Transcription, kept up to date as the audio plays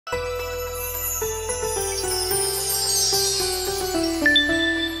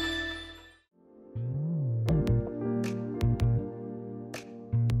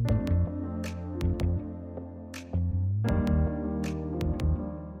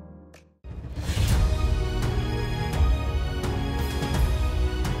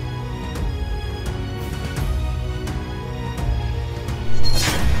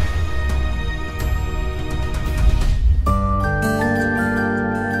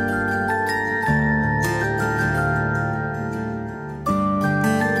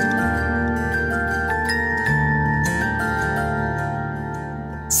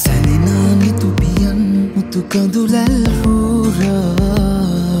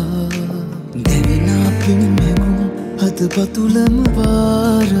කිම්මෙකුම් හද පතුලම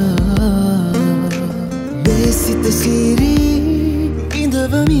වාරා මේ සිත සීරී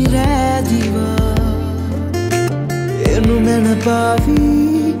ඉඳවමි රෑදිවා එනු මැන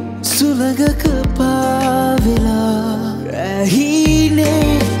පාවී සුළඟක පාවෙලා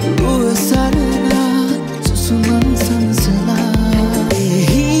ඇහිනේ රුව සරණා සුසුමන් සනසලා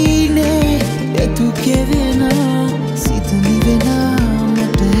එහිනේ එතු කෙවෙනා සිත නිවෙනා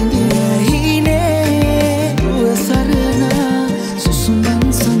මට ඇහිනේ රුව සරණා සුසුමන්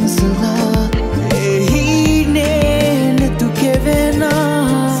සනසලා එහිනේ එතු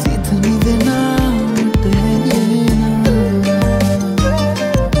කෙවෙනා සිත නිවෙනා මට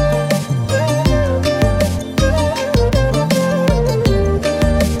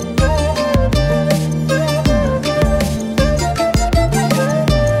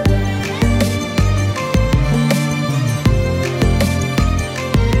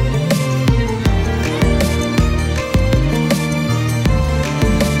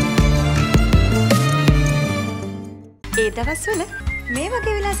දවස්වල මේ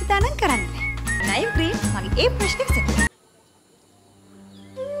වගේ විලාසිතානම් කරන්නේ නැහැ. නයි ප්‍රේම් මගේ ඒ ප්‍රශ්නේ විසඳන්න.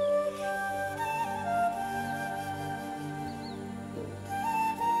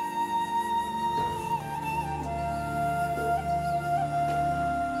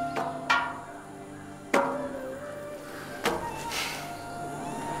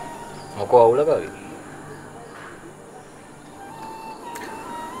 මොකෝ අවුලකවි?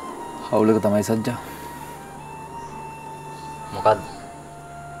 අවුලක තමයි සජ්ජා. මොකද්ද?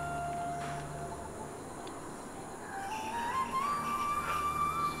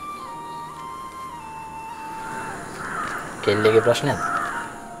 කෙල්ලගේ ප්‍රශ්නයක්ද?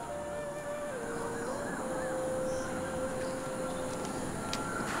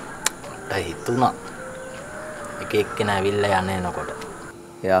 මට හිතුණා එක එක්කෙනා ඇවිල්ලා යන්නේ එනකොට.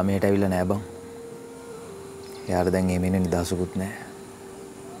 එයා මෙහෙට ඇවිල්ලා නෑ බං. එයාට දැන් මේ මිනිහ නිදාසුකුත් නෑ.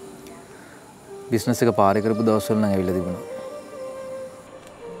 බිස්නස් එක පාරේ කරපු දවස්වල නම් ඇවිල්ලා තිබුණා.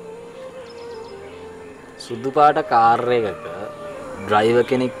 සුදු පාට කාර් එකක ඩ්‍රයිවර්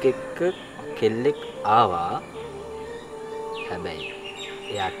කෙනෙක් එක්ක කෙල්ලෙක් ආවා. හැබැයි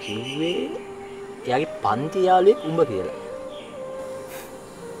එයා කිව්වේ එයාගේ පන්ති යාළුවෙක් උඹ කියලා.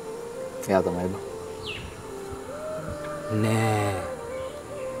 එයා තමයි බං. නෑ.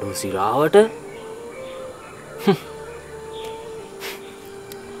 ඩොසිරාවට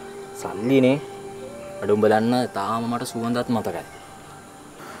සල්ලිනේ. අඩ උඹ දන්න තාම මට සුවඳත් මතකයි.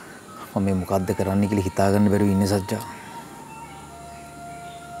 මම මේ මොකද්ද කරන්න කියලා හිතාගන්න බැරුව ඉන්නේ සජ්ජා.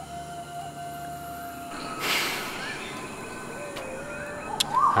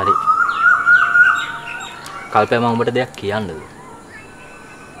 හරි. කල්පය මම උඹට දෙයක් කියන්නද?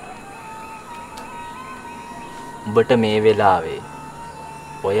 උඹට මේ වෙලාවේ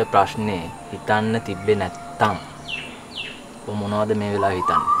ඔය ප්‍රශ්නේ හිතන්න තිබ්බේ නැත්තම් ඔය මොනවද මේ වෙලාවේ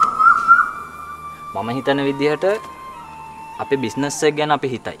හිතන්නේ? මම හිතන විදිහට අපේ බිස්නස් එක ගැන අපි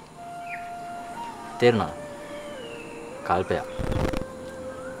හිතයි. තේරුණා? කල්පය.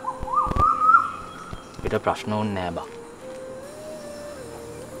 පිට ප්‍රශ්න ඕනේ නෑ බං.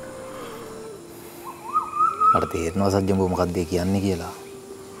 මට තේරෙනවා සජ්ජා උඹ මොකක්ද කියන්නේ කියලා.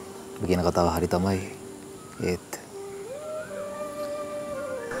 ඔබ කියන කතාව හරි තමයි. ඒත්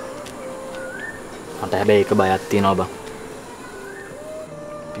මට හැබැයි එක බයක් තියෙනවා බං.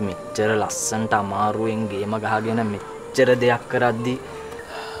 අපි මෙච්චර ලස්සනට අමාරුවෙන් ගේම ගහගෙන මෙච්චර දෙයක් කරද්දි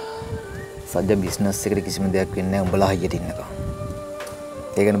සජ්ජා බිස්නස් එකට කිසිම දෙයක් වෙන්නේ නැහැ උඹලා හයියට ඉන්නකම්.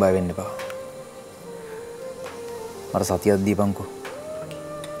 ඒ ගැන බය වෙන්න එපා. මට සතියක් දීපන්කෝ.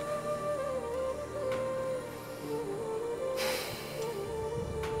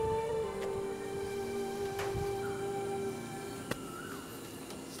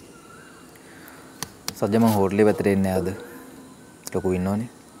 සජ්ජා මං හෝටලේ පැත්තට එන්නේ ආද? ලොකු ඉන්නවනේ.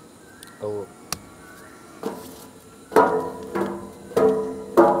 ඔව්.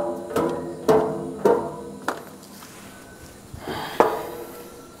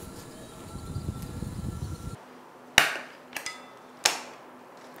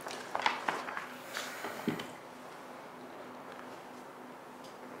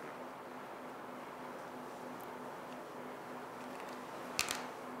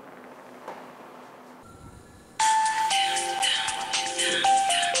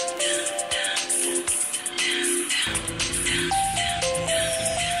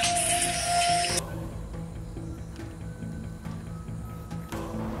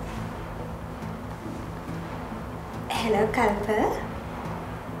 Hello Kalpa.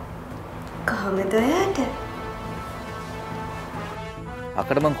 කොහොමද ඔයාට?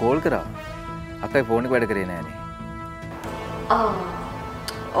 අක්කට මං කෝල් කරා. අක්කයි ෆෝන් එක වැඩ කරේ නෑනේ.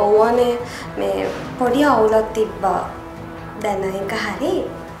 ඕවනේ මේ පොඩි අවුලක් තිබ්බා. දැන් ඒක හරි.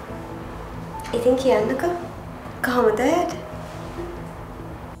 ඉතින් කියන්නකෝ කොහමද යට?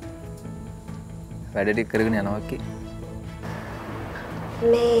 වැඩ ටික කරගෙන යනවා කි.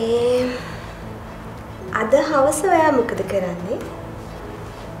 මේ අද හවස ඔයා මොකද කරන්නේ?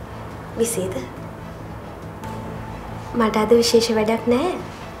 විසීද? මට අද විශේෂ වැඩක් නැහැ.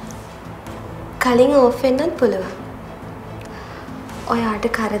 කලින් ඕෆ් වෙන්නත් පුළුවන්. ඔයාට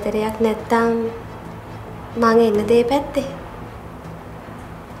කරදරයක් නැත්තම් මං එන්න දෙය පැත්තේ.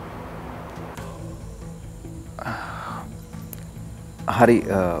 හරි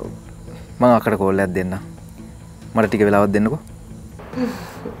මම අකට කෝල් එකක් දෙන්න. මට ටික වෙලාවක් දෙන්නකෝ.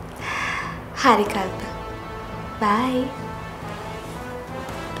 හරි කල්ප. බයි.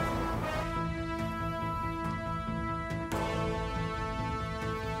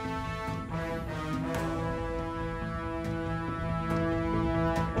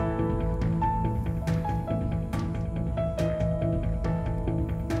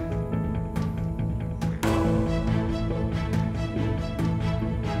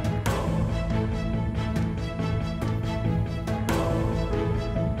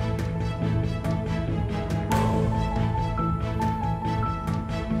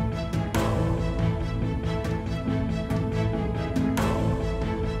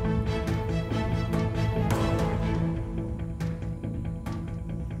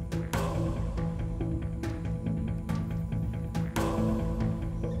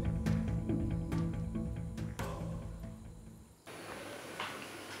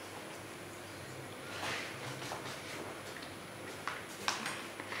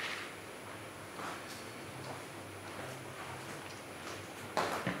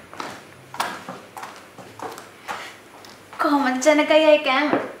 කොහොමද ජනකයි කෑම?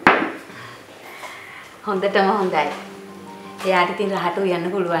 හොඳටම හොඳයි. එයාට ඉතින් රහට උයන්න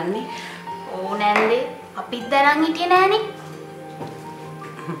පුළුවන් නේ. ඕ නැන්දේ අපිත් දරන් හිටියේ නෑනේ.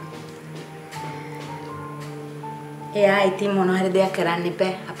 එයා ඉතින් මොන හරි දෙයක් කරන්න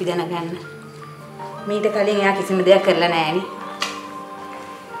එපා අපි දැනගන්න. මීට කලින් එයා කිසිම දෙයක් කරලා නෑනේ.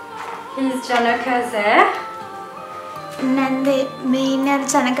 Is Janaka's there? නැන්දේ මේ ඉන්නේ අර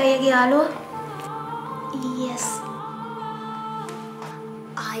ජනකයගේ යාළුවා. Yes.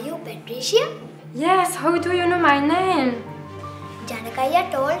 Are you Patricia? Yes, how do you know my name? Janakaya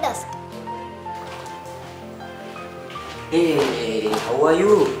told us. Hey, how are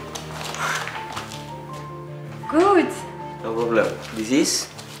you? Good. No problem. This is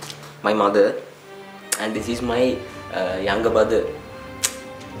my mother and this is my younger brother,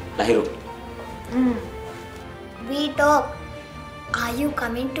 Lahiru. We talk. Are you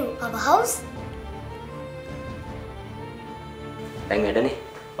coming to our house? දැන් වැඩනේ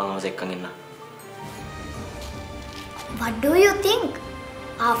මම hours එක්කන් එන්න. What do you think?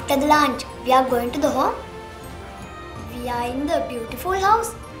 After the lunch, we are going to the home. We are in the beautiful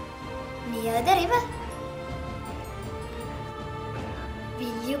house near the river.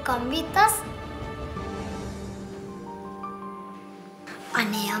 Will you come with us?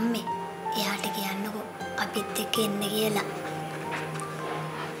 අනේ අම්මේ එයාට කියන්නකෝ අපිත් එක්ක එන්න කියලා.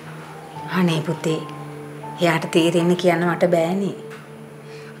 අනේ පුතේ එයාට තේරෙන්නේ කියන්න මට බෑනේ.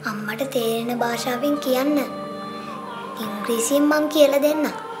 අම්මට තේරෙන භාෂාවෙන් කියන්න. ඉංග්‍රීසියෙන් මං කියලා දෙන්න.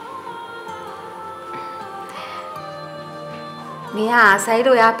 මෙයා ආසයිට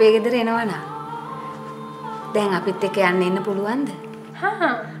ඔයා අපේ ගෙදර එනවනම් දැන් අපිත් එක්ක යන්න එන්න පුළුවන්ද?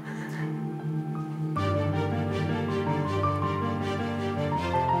 Huh.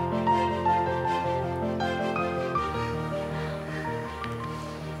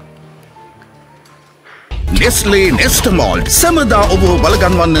 Nestle Nestamalt සමදා ඔබ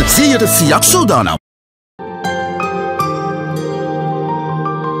බලගන්වන්න 100% සූදානම්.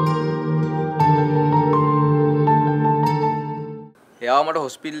 එයාව මට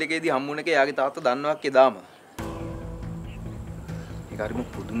හොස්පිටල් එකේදී හම්බුන එක එයාගේ තාත්තා දන්නවක් එදාම. ඒක හරිම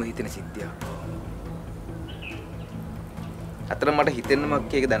පුදුම හිතෙන සිද්ධියක්. අතන මට හිතෙන්නම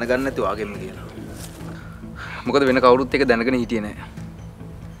ඒක දැනගන්න නැතුව ආගෙම කියලා. මොකද වෙන කවුරුත් ඒක දැනගෙන හිටියේ නැහැ.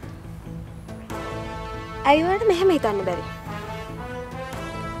 ඇයි ඔයාලට මෙහෙම හිතන්න බැරි?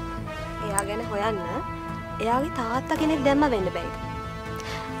 එයා ගැන හොයන්න එයාගේ තාත්තා කෙනෙක් දැම්ම වෙන්න බෑද?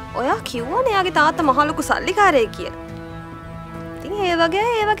 ඔයා කිව්වනේ එයාගේ තාත්තා මහ ලොකු සල්ලිකාරයෙක් කියලා. ඉතින් ඒ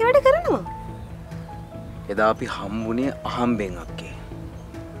වගේ වැඩ කරනවා. එදා අපි හම්බුනේ අහම්බෙන් අක්කේ.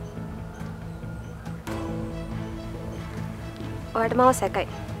 ඔයාට මාව සැකයි.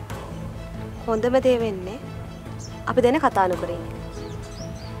 හොඳම දේ වෙන්නේ අපි දැන කතා නොකර ඉන්න එක.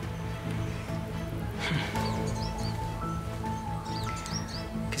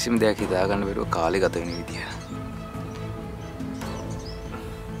 කිසිම දෙයක් හිතාගන්න බැරුව කාලේ ගත වෙන විදිය.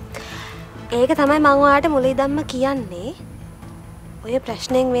 ඒක තමයි මම ඔයාලට මුලින් ධම්ම කියන්නේ. ඔය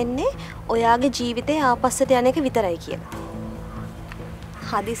ප්‍රශ්නෙන් වෙන්නේ ඔයාගේ ජීවිතේ ආපස්සට යන එක විතරයි කියලා.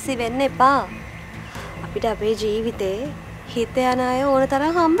 හදිස්සි වෙන්න එපා. අපිට අපේ ජීවිතේ හිත යන අය ඕන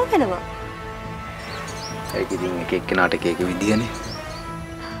තරම් හම්බ වෙනවා. ඒක ඉතින් එක එක්කෙනාට එක එක විදියනේ.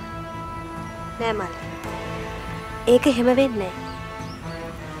 නෑ මල්ලි. ඒක එහෙම වෙන්නේ නෑ.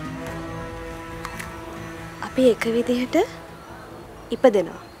 අපි එක විදිහට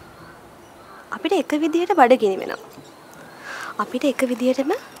ඉපදෙනවා. අපිට එක විදිහට බඩගිනි වෙනවා. අපිට එක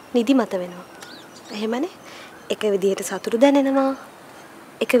විදිහටම නිදිමත වෙනවා. එහෙමනේ. එක විදිහට සතුට දැනෙනවා.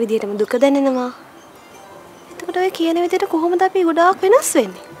 එක විදිහටම දුක දැනෙනවා. එතකොට ඔය කියන විදිහට කොහොමද අපි ගොඩාක් වෙනස්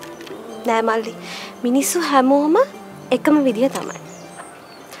වෙන්නේ? නෑ මල්ලි. මිනිස්සු හැමෝම එකම විදිය තමයි.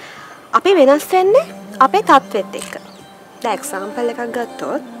 අපි වෙනස් වෙන්නේ අපේ තත්වෙත් එක්ක. දැන් එක්සැම්පල් එකක්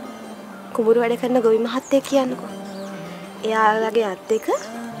ගත්තොත් කුඹුරු වැඩ කරන ගොවි මහත්තයෙක් කියන්නකෝ. එයාලගේ අත් දෙක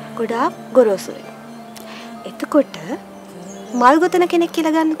ගොඩාක් ගොරෝසුයි. එතකොට මල් ගොතන කෙනෙක්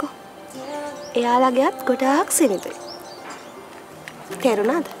කියලා ගන්නකෝ. එයාලගේ අත් ගොඩාක් සිනිඳුයි.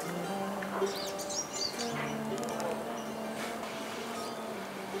 තේරුණාද?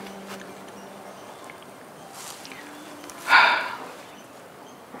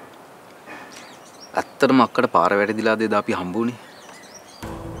 ඇත්තටම අක්කට පාර වැරදිලා දෙද අපි හම්බුනේ.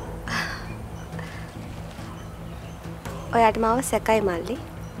 ඔයාට මාව සැකයි මල්ලි.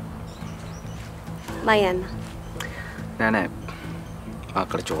 මම යන්න. නෑ නෑ.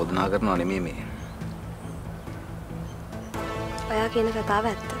 අක්කට චෝදනා කරනවා නෙමෙයි මේ. ඔයා කියන කතාව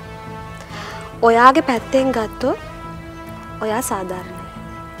ඇත්ත. ඔයාගේ පැත්තෙන් ගත්තොත් ඔයා සාධාරණයි.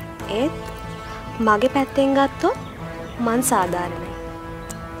 ඒත් මගේ පැත්තෙන් ගත්තොත් මං සාධාරණයි.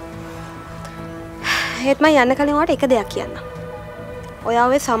 ඒත් මම යන්න කලින් ඔයාට එක දෙයක් කියන්න. ඔයා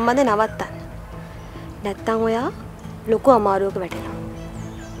ඔය සම්බන්ධය නවත්තන්න. නැත්තම් ඔයා ලොකු අමාරුවක වැටෙනවා.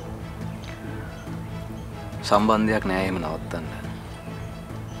 සම්බන්ධයක් නෑ එහෙම නවත්තන්න.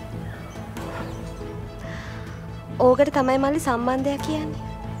 ඕකට තමයි මල්ලි සම්බන්ධයක් කියන්නේ.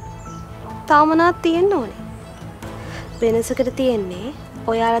 තාම මොනවද තියෙන්න ඕනේ? වෙනසකට තියෙන්නේ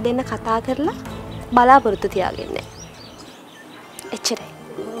ඔයාලා දෙන්න කතා කරලා බලාපොරොත්තු තියාගන්නේ. එච්චරයි.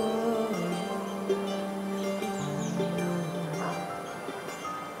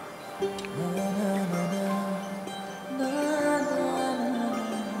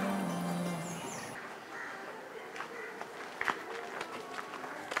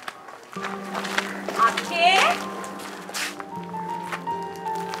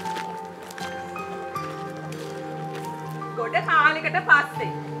 ගොඩ කාලයකට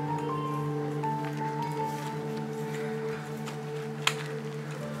පස්සේ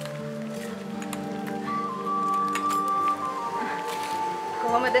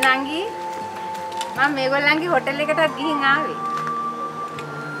කොහොමද නංගි? මම මේගොල්ලන්ගේ හොටෙල් එකටත් ගිහින් ආවේ.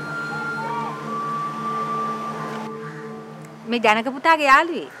 මේ ජනක පුතාගේ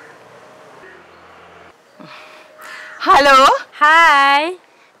යාළුවේ. Hello. Hi.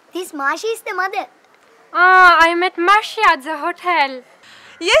 This Marshi is the mother. Oh, I met Marcia at the hotel.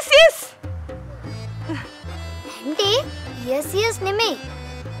 Yes, yes. Auntie, yes නෙමෙයි.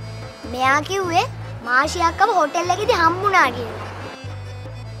 මෙයා කිව්වේ මාෂි අක්කව හොටෙල් එකේදී හම්බුණා කියලා.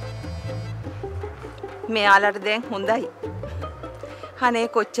 මෙයාලට දැන් හොඳයි. අනේ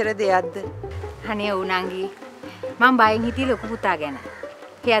කොච්චර දෙයක්ද? අනේ උණංගි. මම බයෙන් හිටියේ ලොකු පුතා ගැන.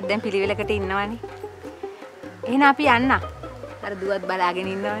 එයාත් දැන් පිළිවෙලකට ඉන්නවනේ. එහෙනම් අපි යන්න. අර දුවත් බලාගෙන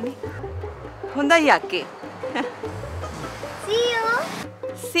ඉන්නවනේ. හොඳයි අක්කේ. See you.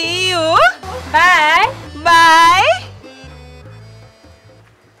 See you. Bye. Bye.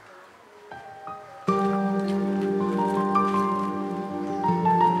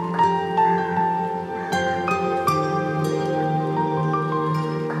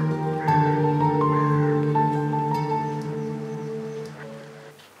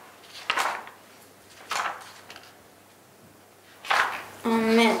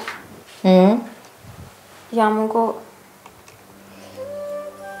 යමුකෝ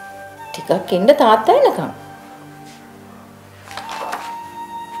ටිකක් ඉන්න තාත්තා එනකම්.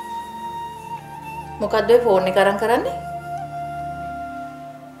 මොකද්ද ඔය ෆෝන් එක අරන් කරන්නේ?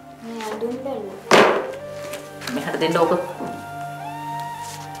 මේ අඳුන් බලන්න. මෙහාට දෙන්න ඕක.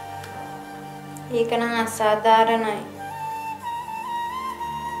 ඒක නම් අසාධාරණයි.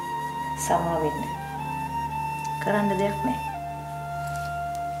 සමා වෙන්න. කරන්න දෙයක් නැහැ.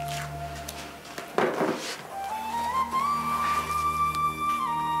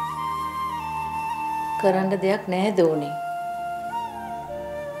 කරන්න දෙයක් නැහැ දෝනේ.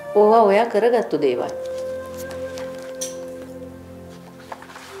 ඕවා ඔයා කරගත්තු දේවල්.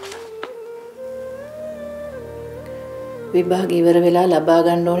 විභාග ඉවර වෙලා ලබා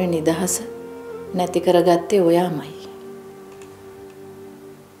ගන්න ඕනේ නිදහස. නැති කරගත්තේ ඔයාමයි.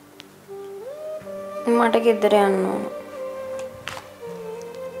 මට ගෙදර යන්න ඕන.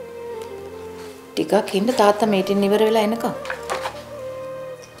 ටිකක් ඉන්න තාත්තා මීටින් ඉවර වෙලා එනකම්.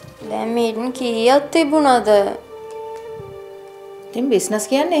 දැන් මීටින් කීයක් තිබුණාද? ඉතින් බිස්නස්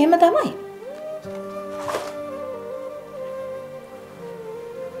කියන්නේ එහෙම තමයි.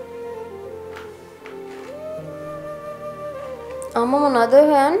 අම්මා මොනවද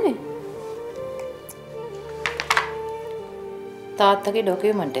හොයන්නේ? තාත්තගේ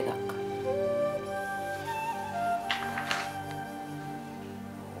ඩොකියුමන්ට් එකක්.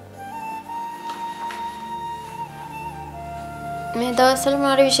 මේ දවස්වල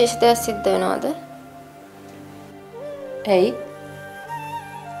මාරි විශේෂ දෙයක් සිද්ධ වෙනවද? ඇයි?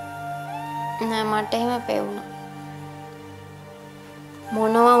 නෑ මට එහෙම පෙවුණා.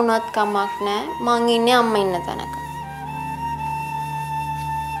 මොනවා වුණත් කමක් නෑ. මං ඉන්නේ අම්මා ඉන්න තැනක.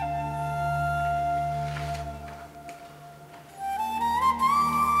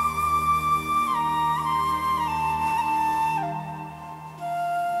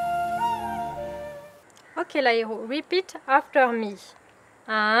 Okay, Lairo, repeat after me.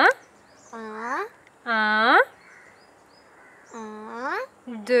 Un,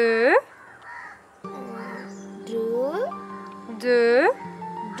 deux,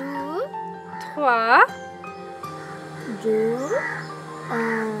 trois,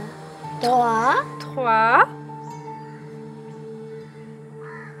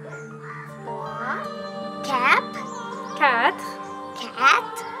 quatre,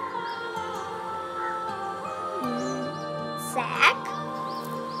 Sack.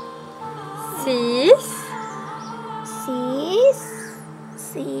 six,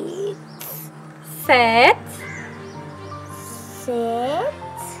 sept,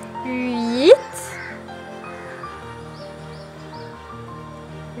 huit,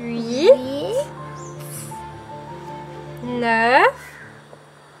 neuf,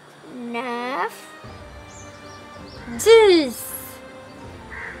 10.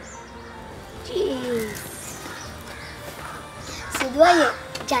 Sidwaye,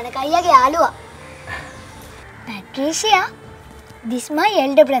 Janakaiyaගේ යාළුවා. Patricia, this my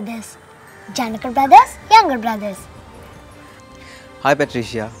elder brothers. Janaka brothers, younger brothers. Hi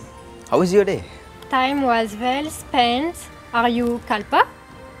Patricia, how is your day? Time was well spent. Are you Kalpa?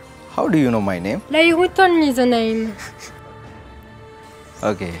 How do you know my name? Lairo told me the name.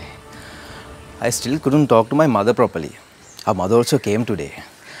 Okay, I still couldn't talk to my mother properly. Her mother also came today.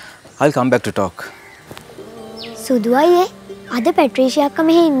 I'll come back to talk. Sidwaye, අද පැට්‍රීෂියා අක්කා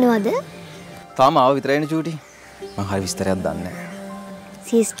මෙහි ඉන්නවද? තාම ආව විතරයිනේ චූටි. මම හරි විස්තරයක් දන්නේ නැහැ.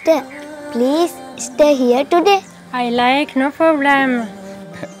 Sister, please stay here today. I like, no problem.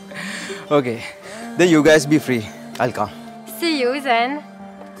 Okay, then you guys be free. I'll come. See you then.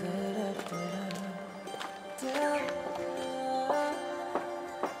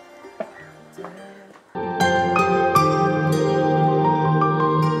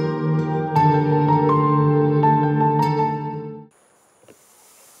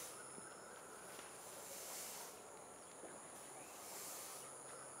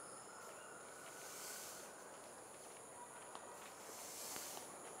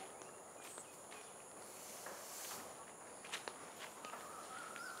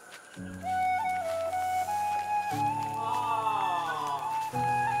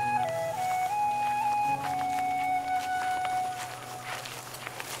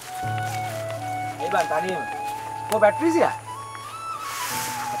 Hey bang, taniya. Ko Patricia?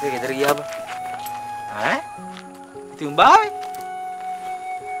 Apne ගෙදර ගියා බං. ඈ? ඉතින් උඹ ආවේ?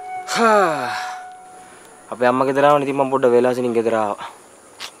 අපේ අම්මා ගෙදර ආවනේ. ඉතින් මම පොඩ්ඩක් වෙලාසිනින් ගෙදර ආවා.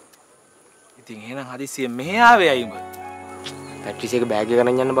 ඉතින් එහෙනම් හදිස්සියෙන් මෙහෙ ආවේ අය උඹ? පැට්‍රිසියාගේ බෑග් එක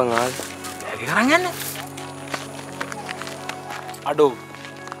ගන්න යන්න බං ආවේ. බෑග් එක අරන් යන්න? අඩෝ.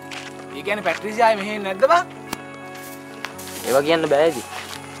 ඒ කියන්නේ පැට්‍රිසියා ආයේ මෙහෙ නැද්ද බං? ඒවා කියන්න බෑ ඉතින්.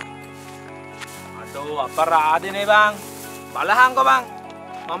 අපරාධනේ බං බලහංකො බං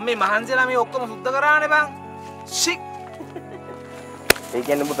මම මේ මහන්සියලා මේ ඔක්කොම සුද්ධ කරානේ බං ෂික් ඒ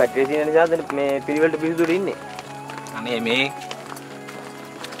කියන්නේ ඔබ පැට්‍රිසියා නිසාද මේ පිළිවෙලට පිළිදුර ඉන්නේ අනේ මේ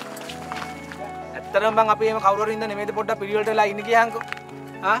ඇත්තටම බං අපි එහෙම කවුරු හරි ඉඳ නෙමෙයිද පොඩ්ඩක් පිළිවෙලට වෙලා ඉන්නේ කියහන්කෝ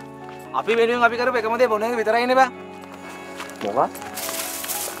ආ අපි වෙනුවෙන් අපි කරපු එකම දේ බොන එක විතරයිනේ බං මොකක්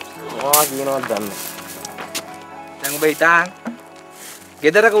මොනවා කියනවද දන්නේ දැන් ඔබ හිතාන්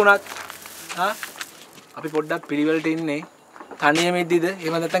ගෙදරක වුණත් ආ අපි පොඩ්ඩක් පිළිවෙලට ඉන්නේ තනියම ඉද්දිද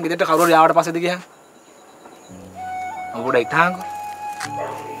එහෙම නැත්නම් ගෙදරට කවුරු හරි ආවට පස්සේද ගියා මම පොඩ්ඩක් ඉතාංකෝ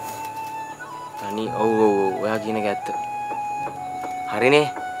තනි ඔව් ඔයා කියන එක ඇත්ත හරිනේ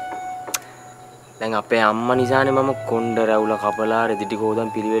දැන් අපේ අම්මා නිසානේ මම කොණ්ඩ රැවුල කපලා රෙදි ටික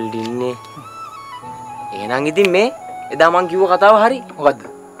හොදන් පිළිවෙලට ඉන්නේ එහෙනම් ඉතින් මේ එදා මං කිව්ව කතාව හරි. මොකද්ද?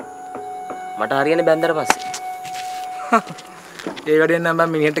 මට හරියන්නේ බැන්දර පස්සේ. ඒ වැඩෙන් නම්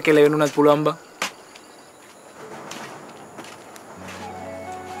බං මිනිහට කෙලවෙන්නුනත් පුළුවන් බං.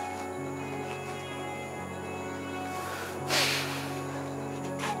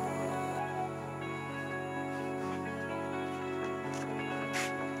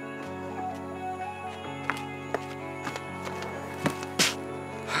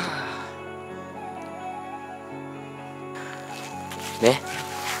 නේ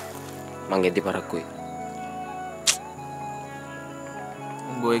මං එද්දි පරක්කුයි.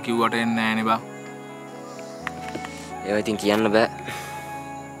 උඹ ඔය කිව්වට එන්නේ නෑනේ බං. ඒවා ඉතින් කියන්න බෑ.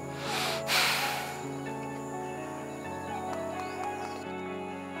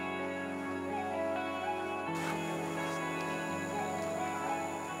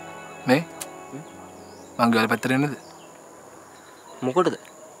 මේ මං ගාල පැත්තට එන්නද? මොකටද?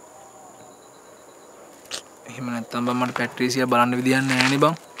 එහෙම නැත්තම් බං මට පැට්‍රීසියා බලන්න විදියක් නෑනේ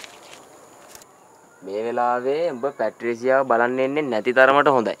බං. මේ වෙලාවේ උඹ පැට්‍රීසියාව බලන්න එන්නේ නැති තරමට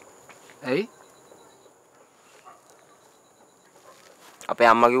හොඳයි. ඇයි? අපේ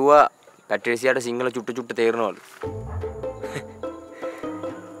අම්මා කිව්වා පැට්‍රීසියාට සිංහල චුට්ටු චුට්ටු තේරෙනවලු.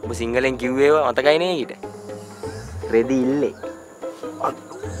 උඹ සිංහලෙන් කිව්වේව මතකයි නේ ඊට. රෙදි ඉල්ලේ.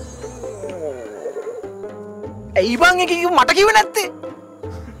 ඇයි බං එක මට කිව්වේ නැත්තේ?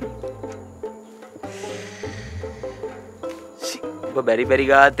 ඔබ බැරි බැරි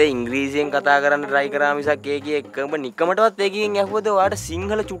ගාතේ ඉංග්‍රීසියෙන් කතා කරන්න try කරා මිසක් ඒකේ එක්කම නිකමටවත් ඒකෙන් ඇහුවද ඔයාට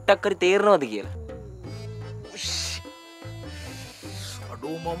සිංහල චුට්ටක් හරි තේරෙනවද කියලා?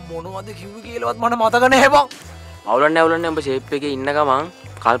 අඩෝ මම මොනවද කිව්වේ කියලාවත් මට මතක නැහැ බං. අවුලන්නේ උඹ ෂේප් එකේ ඉන්න ගමන්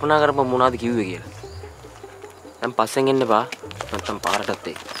කල්පනා කරපන් මොනවද කිව්වේ කියලා. දැන් පස්සෙන් එන්න එපා. නැත්තම්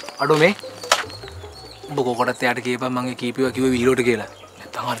පාරටත් එයි. අඩෝ මේ උඹ කොකටත් එයාට කියපන් මං ඒ කීපිවා කිව්වේ වීලෝට කියලා.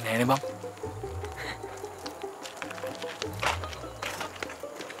 නැත්තම් හරි නෑනේ බං.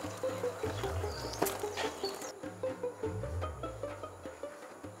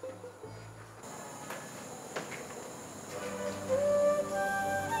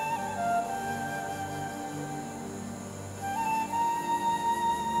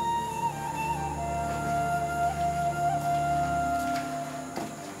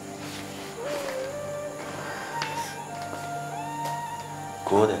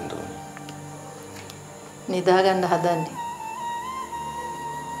 කොහෙන්ද උනේ? නිදා ගන්න හදන්නේ.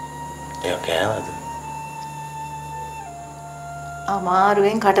 ඒ කෑවද?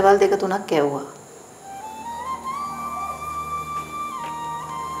 අමාරුවෙන් කටවල් දෙක තුනක් කැවුවා.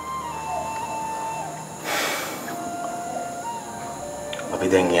 අපි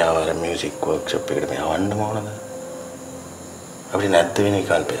දැන් යාවර මියුසික් වර්ක්ෂොප් එකට යවන්න ඕනද? අපිට නැද්ද වෙන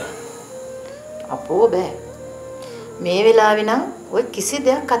විකල්පයක්? අපෝ බෑ. මේ වෙලාවේ නම් ඔය කිසි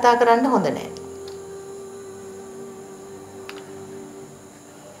දෙයක් කතා කරන්න හොඳ නෑ.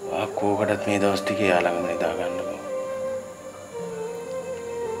 වා කෝකටත් මේ දවස් ටිකේ යා ළඟම නිදා ගන්නකෝ.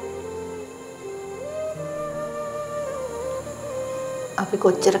 අපි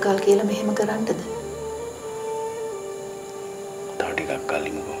කොච්චර කල් කියලා මෙහෙම කරන්නද? තව ටිකක්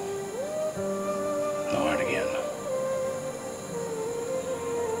කලින්කෝ. නෝවට කියන්න.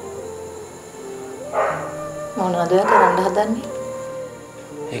 මොනවද ඔය කරන්න හදන්නේ?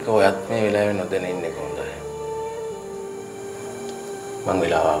 ඒක ඔයත් මේ වෙලාවේ නොදැන ඉන්නේ කොහොමද? මං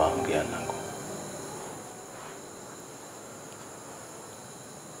වෙලාව ආවම කියන්නම්කෝ.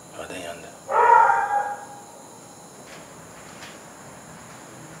 අද යන්න.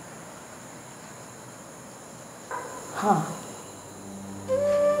 හා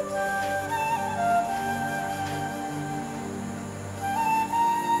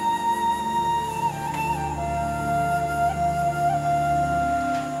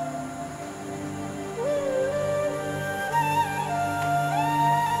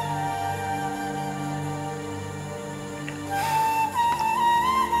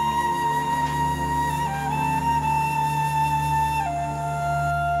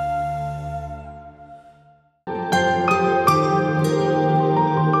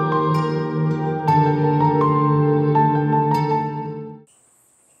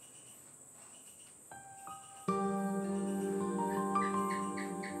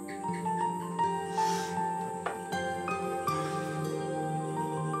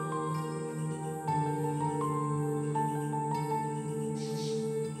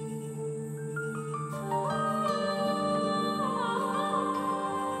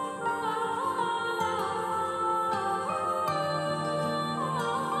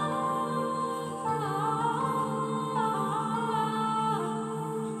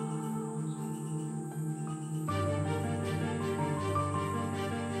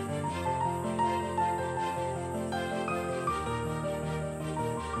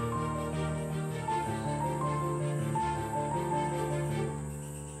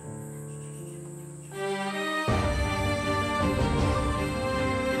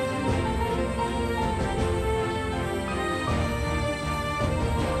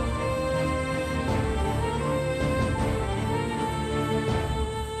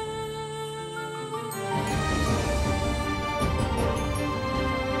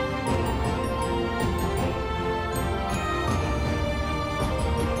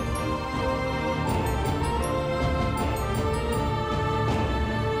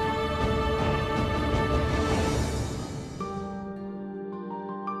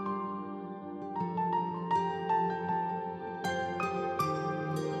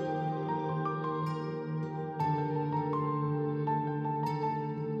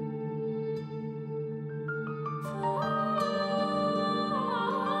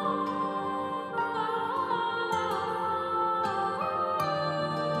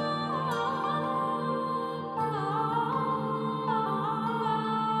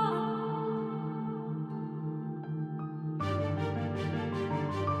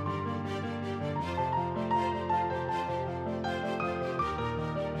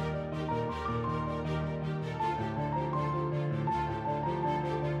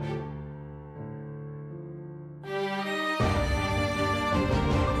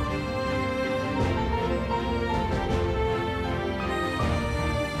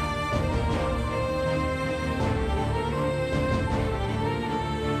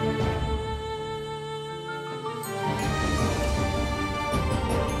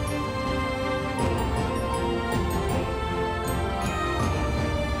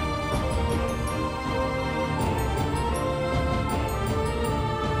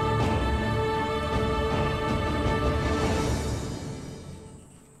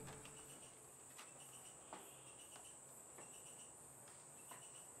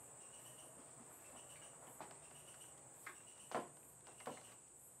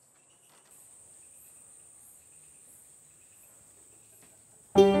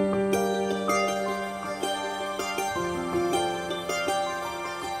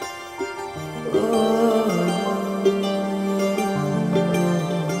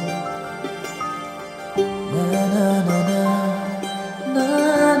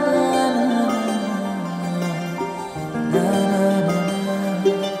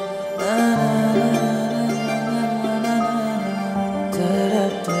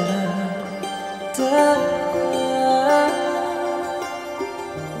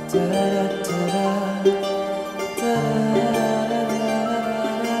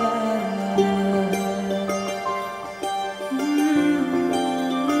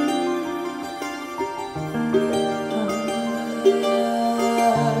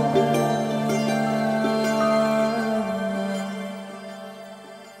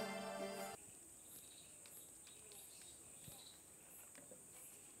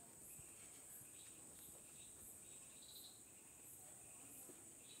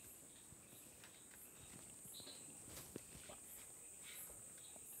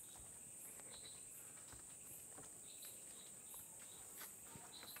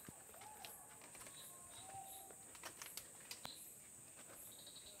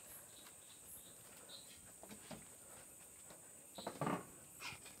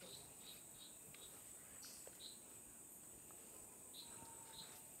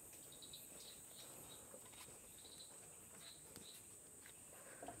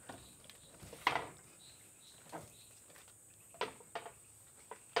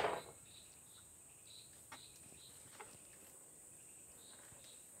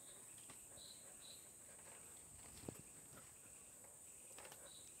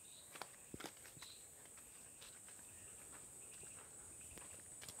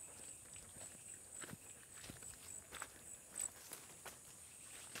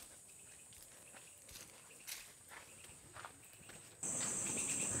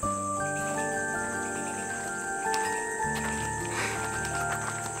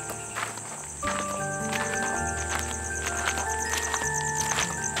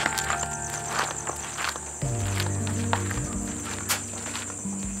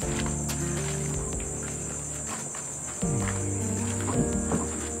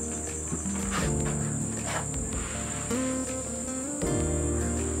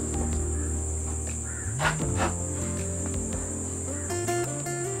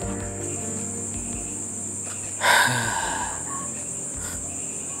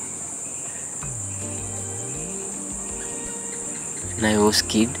When I was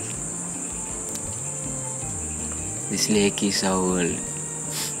kid, this lake is our world.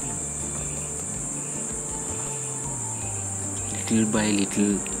 Little by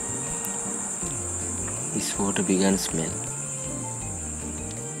little, this water began to smell.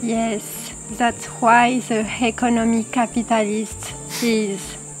 Yes, that's why the economy capitalist is.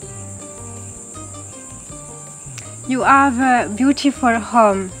 You have a beautiful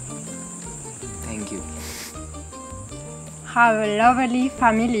home. Thank you. Have a lovely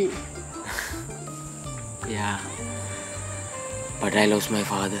family. Yeah, but I lost my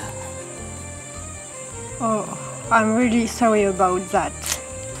father. Oh, I'm really sorry about that.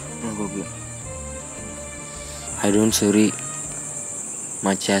 No problem. I don't sorry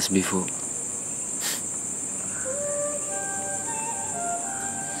much as before.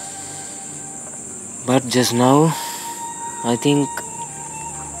 But just now, I think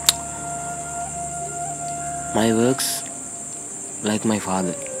my works like my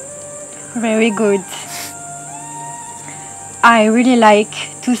father. Very good. I really like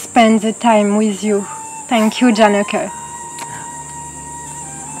to spend the time with you. Thank you, Janaka.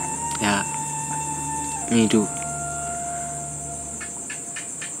 Yeah, me too.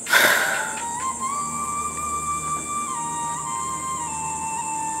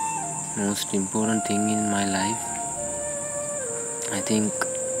 Most important thing in my life, I think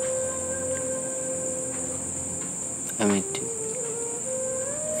I met you.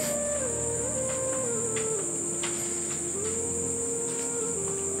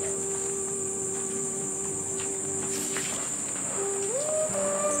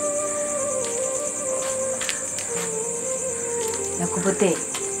 ලොකු පුතේ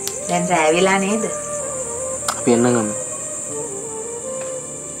දැන් රැ වෙලා නේද? අපි එන්න ගමු.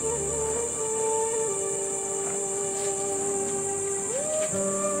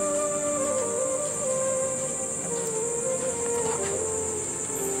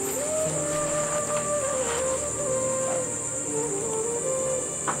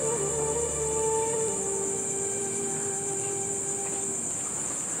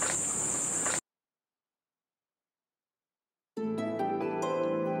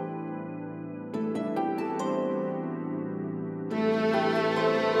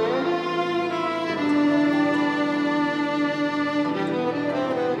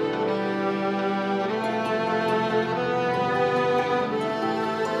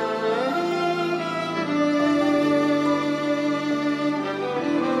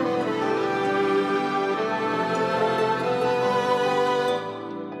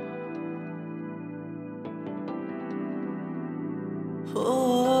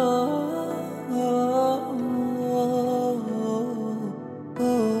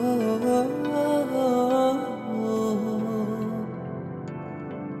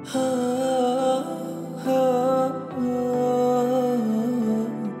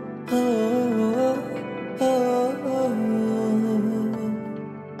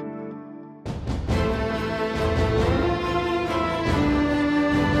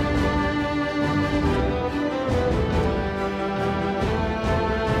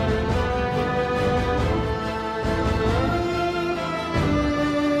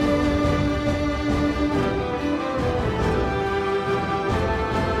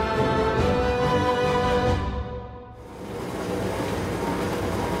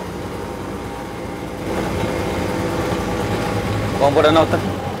 මම පොඩ නවත්තන්න.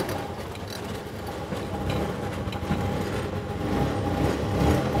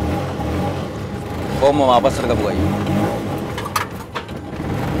 කොහොම ආපස්සට ගමු අයියෝ.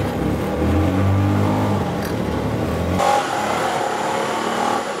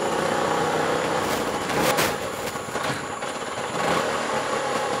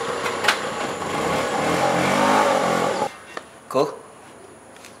 Ko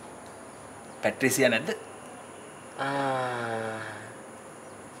පැට්‍රිසියා නැද්ද?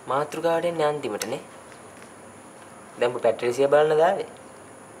 මාතෘකාවට එන්නේ අන්තිමටනේ. දැන් ඔබ පැට්‍රිසියා බලන්න දාවේ.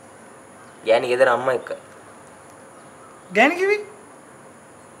 ගෑණි ගෙදර අම්මා එක්ක. ගෑණි කිවි?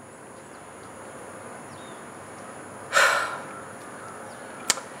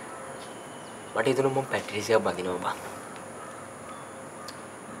 මට හිතුණා මම පැට්‍රිසියා බඳිනවා බං.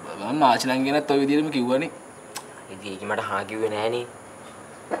 මම මාචිලන් ගැනත් ඔය විදිහටම කිව්වනේ. ඉතින් ඒක මට හා කිව්වේ නෑනේ.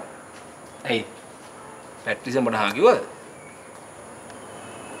 ඇයි? පැට්‍රිසියා මට හා කිව්වද?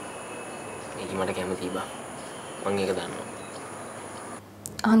 ඒක මට කැමතියි බං. මම ඒක දන්නවා.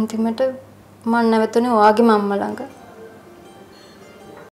 අන්තිමට මම නැවතුනේ ඔයාගේ මම්මා ළඟ.